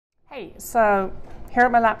Hey, so here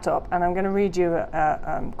at my laptop, and I'm going to read you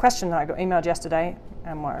a question that I got emailed yesterday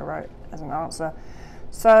and what I wrote as an answer.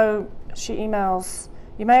 So she emails,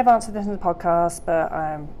 you may have answered this in the podcast, but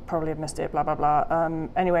I probably have missed it, blah, blah, blah.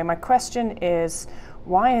 Anyway, my question is,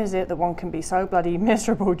 why is it that one can be so bloody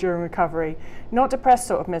miserable during recovery? Not depressed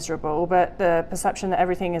sort of miserable, but the perception that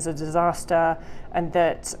everything is a disaster and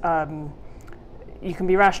that you can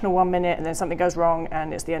be rational 1 minute and then something goes wrong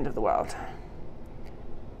and it's the end of the world.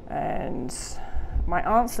 And my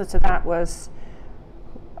answer to that was,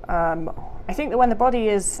 I think that when the body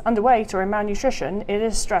is underweight or in malnutrition, it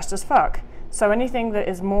is stressed as fuck. So anything that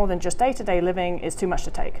is more than just day-to-day living is too much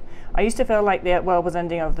to take. I used to feel like the world was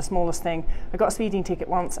ending over the smallest thing. I got a speeding ticket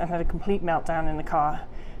once and had a complete meltdown in the car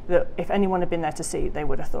that if anyone had been there to see, they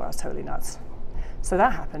would have thought I was totally nuts. So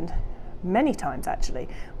that happened many times actually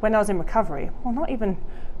when I was in recovery. Well, not even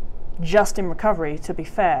just in recovery, to be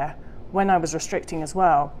fair. When I was restricting as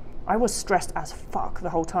well, I was stressed as fuck the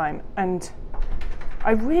whole time. And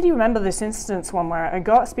I really remember this instance one where I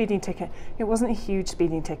got a speeding ticket. It wasn't a huge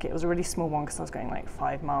speeding ticket, it was a really small one because I was going like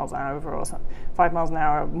 5 miles over or 5 miles an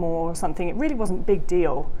hour more or something. It really wasn't a big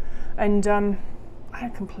deal. And I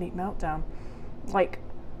had a complete meltdown. Like,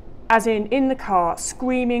 as in the car,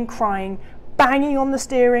 screaming, crying, banging on the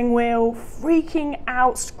steering wheel, freaking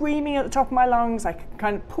out, screaming at the top of my lungs. I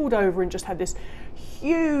kind of pulled over and just had this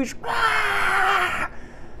huge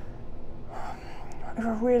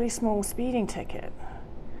a really small speeding ticket.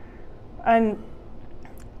 And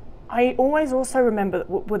I always also remember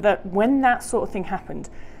that when that sort of thing happened,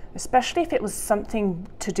 especially if it was something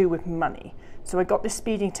to do with money, so I got this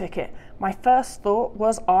speeding ticket, my first thought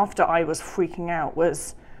was, after I was freaking out,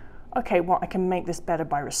 was, okay, well, I can make this better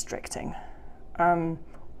by restricting,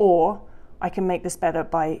 or I can make this better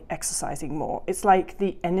by exercising more. It's like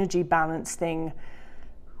the energy balance thing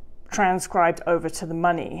transcribed over to the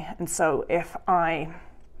money. And so if I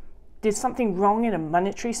did something wrong in a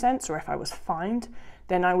monetary sense, or if I was fined,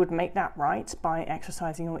 then I would make that right by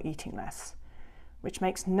exercising or eating less, which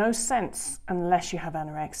makes no sense unless you have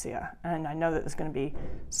anorexia. And I know that there's going to be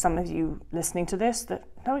some of you listening to this that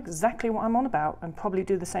know exactly what I'm on about and probably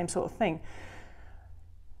do the same sort of thing.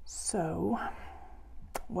 So,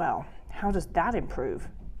 well, how does that improve?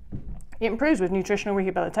 It improves with nutritional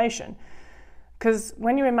rehabilitation. Because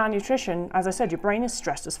when you're in malnutrition, as I said, your brain is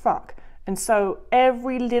stressed as fuck. And so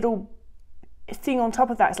every little thing on top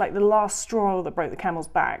of that is like the last straw that broke the camel's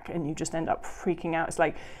back, and you just end up freaking out. It's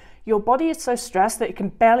like your body is so stressed that it can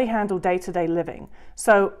barely handle day-to-day living.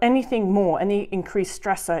 So anything more, any increased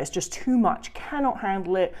stressor is just too much, cannot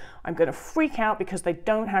handle it. I'm going to freak out because they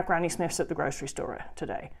don't have Granny Smiths at the grocery store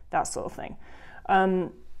today, that sort of thing.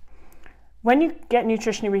 When you get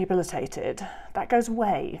nutritionally rehabilitated, that goes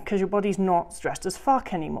away because your body's not stressed as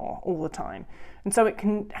fuck anymore all the time. And so it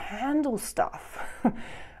can handle stuff.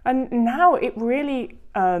 And now it really,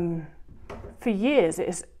 for years, it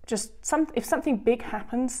is just, if something big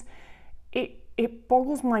happens, it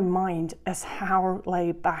boggles my mind as how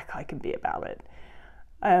laid back I can be about it.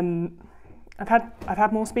 I've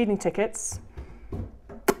had more speeding tickets,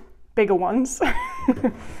 bigger ones.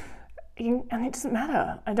 And it doesn't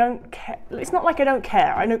matter. I don't care. It's not like I don't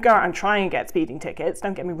care. I don't go out and try and get speeding tickets,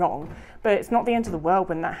 don't get me wrong, but it's not the end of the world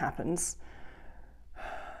when that happens.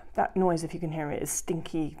 That noise, if you can hear it, is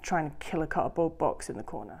Stinky trying to kill a cardboard box in the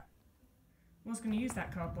corner. I was going to use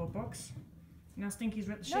that cardboard box. Now Stinky's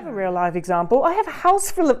ripped the shit out. Another real life example. I have a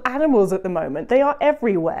house full of animals at the moment. They are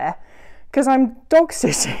everywhere. Because I'm dog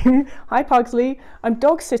sitting. Hi Pugsley. I'm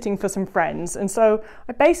dog sitting for some friends, and so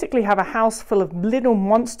I basically have a house full of little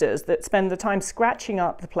monsters that spend the time scratching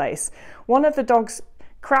up the place. One of the dogs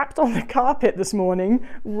crapped on the carpet this morning,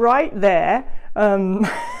 right there. And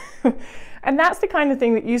that's the kind of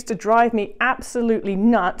thing that used to drive me absolutely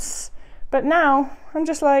nuts. But now I'm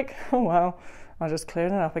just like, oh well, I'll just clear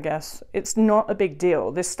it up, I guess. It's not a big deal.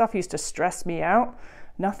 This stuff used to stress me out.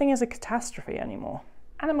 Nothing is a catastrophe anymore.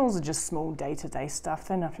 Animals are just small day-to-day stuff.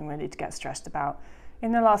 They're nothing really to get stressed about.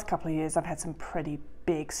 In the last couple of years, I've had some pretty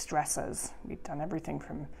big stressors. We've done everything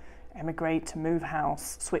from emigrate to move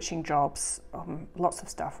house, switching jobs, lots of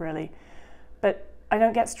stuff really. But I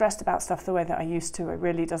don't get stressed about stuff the way that I used to. It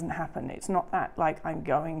really doesn't happen. It's not that like I'm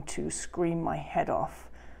going to scream my head off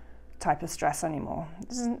type of stress anymore.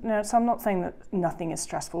 So I'm not saying that nothing is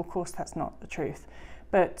stressful. Of course, that's not the truth.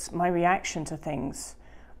 But my reaction to things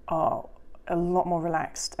are a lot more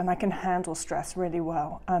relaxed, and I can handle stress really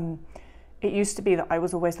well. It used to be that I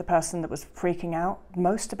was always the person that was freaking out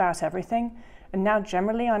most about everything, and now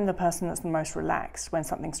generally I'm the person that's the most relaxed when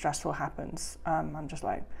something stressful happens. I'm just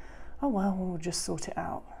like, oh well, we'll just sort it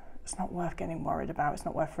out. It's not worth getting worried about, it's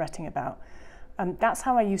not worth fretting about. That's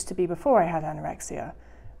how I used to be before I had anorexia.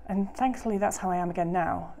 And thankfully, that's how I am again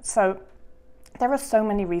now. So there are so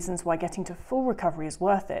many reasons why getting to full recovery is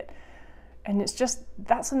worth it. And it's just,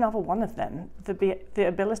 that's another one of them. The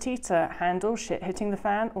ability to handle shit hitting the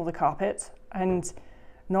fan or the carpet and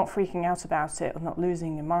not freaking out about it or not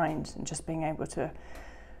losing your mind and just being able to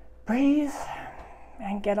breathe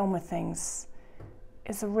and get on with things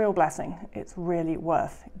is a real blessing. It's really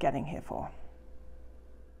worth getting here for.